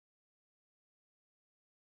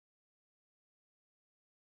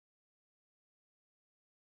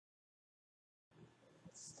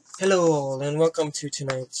Hello all, and welcome to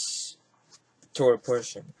tonight's Torah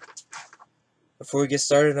portion. Before we get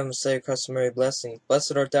started, I'm going to say a customary blessing.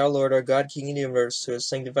 Blessed art thou, Lord, our God, King of the universe, who has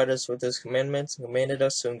sanctified us with his commandments, and commanded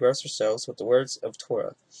us to engross ourselves with the words of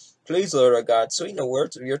Torah. Please, Lord our God, sweeten the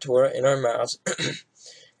words of your Torah in our mouths,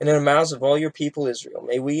 and in the mouths of all your people Israel.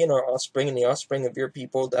 May we and our offspring, and the offspring of your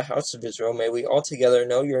people, the house of Israel, may we all together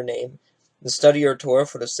know your name, and study your Torah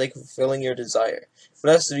for the sake of fulfilling your desire.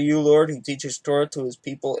 Blessed are you, Lord, who teaches Torah to his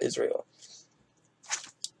people Israel.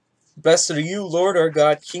 Blessed are you, Lord our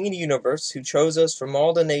God, King of the universe, who chose us from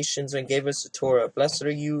all the nations and gave us the Torah. Blessed are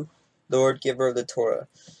you, Lord, giver of the Torah.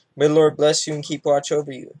 May the Lord bless you and keep watch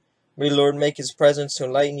over you. May the Lord make his presence to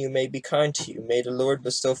enlighten you, may be kind to you. May the Lord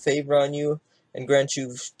bestow favor on you and grant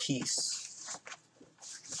you peace.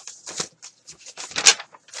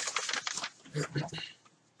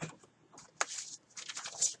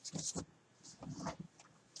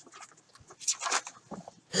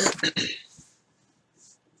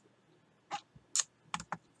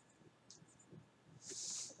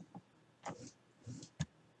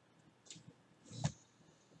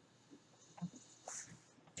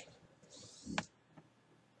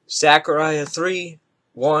 Zechariah 3,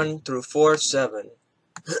 1 through 4, 7.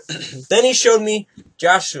 Then he showed me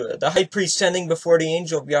Joshua, the high priest, standing before the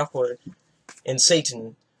angel of Yahweh, and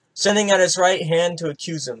Satan, standing at his right hand to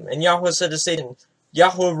accuse him. And Yahweh said to Satan,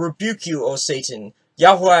 Yahweh rebuke you, O Satan.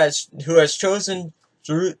 Yahweh who has chosen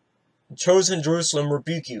Jerusalem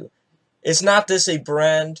rebuke you. Is not this a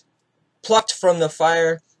brand plucked from the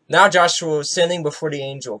fire? Now Joshua was standing before the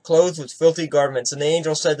angel, clothed with filthy garments. And the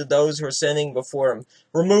angel said to those who were standing before him,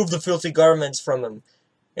 remove the filthy garments from him.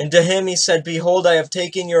 And to him he said, behold, I have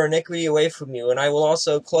taken your iniquity away from you, and I will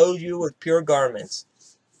also clothe you with pure garments.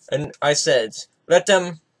 And I said, let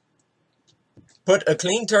them put a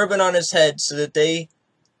clean turban on his head. So they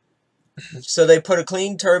put a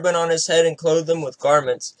clean turban on his head and clothed him with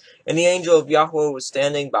garments. And the angel of Yahweh was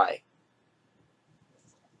standing by.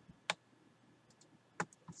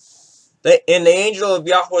 And the angel of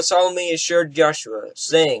Yahweh solemnly assured Joshua,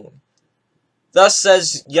 saying, thus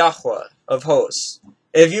says Yahweh of hosts,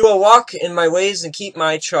 if you will walk in my ways and keep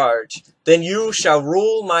my charge, then you shall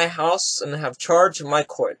rule my house and have charge of my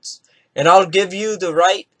courts. And I'll give you the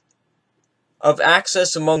right of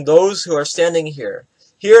access among those who are standing here.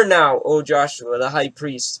 Hear now, O Joshua, the high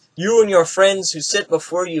priest, you and your friends who sit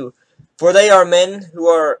before you, for they are men who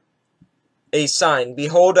are a sign.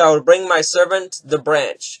 Behold, I will bring my servant the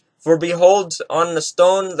branch. For behold, on the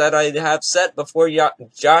stone that I have set before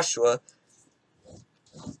Joshua,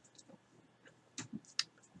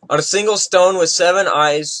 on a single stone with 7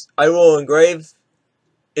 eyes, I will engrave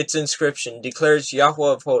its inscription, declares Yahweh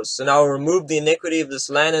of hosts, and I will remove the iniquity of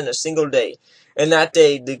this land in a single day. In that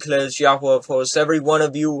day, declares Yahweh of hosts, every one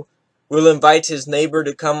of you will invite his neighbor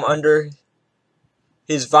to come under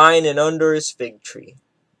his vine and under his fig tree.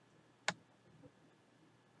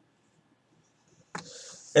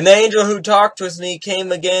 And the angel who talked with me came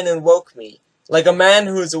again and woke me, like a man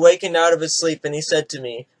who is awakened out of his sleep, and he said to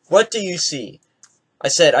me, what do you see? I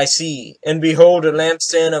said, I see, and behold, a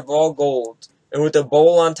lampstand of all gold, and with a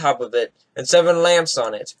bowl on top of it, and 7 lamps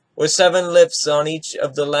on it, with 7 lips on each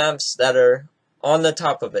of the lamps that are on the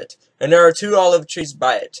top of it. And there are 2 olive trees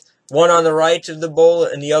by it, one on the right of the bowl,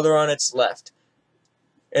 and the other on its left.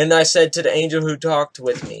 And I said to the angel who talked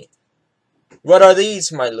with me, what are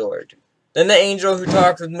these, my lord? Then the angel who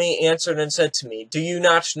talked with me answered and said to me, do you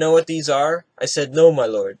not know what these are? I said, no, my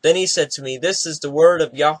lord. Then he said to me, this is the word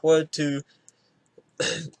of Yahweh to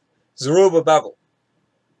Zerubbabel.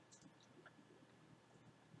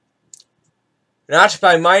 Not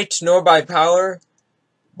by might nor by power,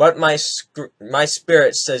 but my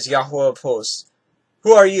spirit, says Yahweh of hosts.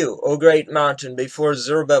 Who are you, O great mountain, before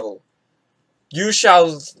Zerubbabel? You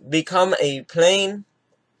shall become a plain,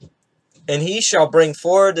 and he shall bring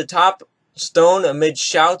forward the top stone amid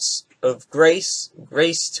shouts of grace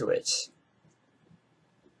to it.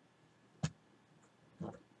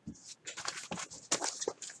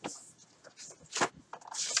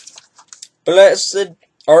 Blessed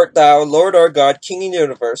art thou, Lord our God, King of the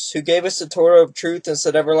universe, who gave us the Torah of truth and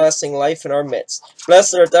set everlasting life in our midst.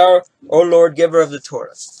 Blessed art thou, O Lord, giver of the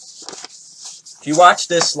Torah. If you watch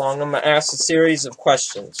this long, I'm going to ask a series of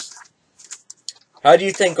questions. How do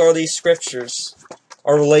you think all these scriptures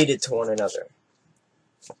are related to one another?